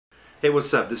Hey,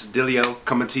 what's up? This is Dillio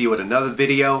coming to you with another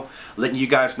video, letting you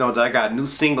guys know that I got a new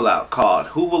single out called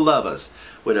Who Will Love Us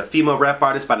with a female rap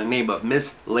artist by the name of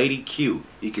Miss Lady Q.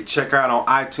 You can check her out on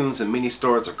iTunes and many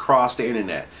stores across the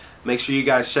internet. Make sure you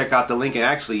guys check out the link, and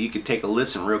actually you can take a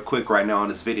listen real quick right now on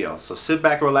this video. So sit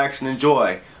back, relax, and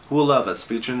enjoy Who Will Love Us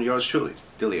featuring yours truly,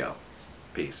 Dillio.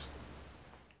 Peace.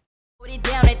 Put it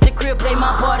down at the crib, play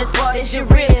my part as your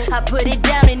rib. I put it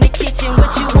down in the kitchen,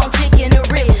 what you want, chicken or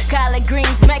ribs? Collard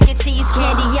greens, mac and cheese,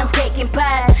 candy yums, cake and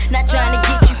pies. Not trying to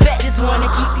get you fat, just wanna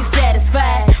keep you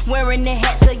satisfied. Wearing the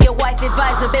hat so your wife,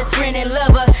 advisor, best friend and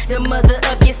lover, the mother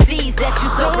of your seeds that you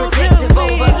so protective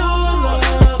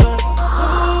over.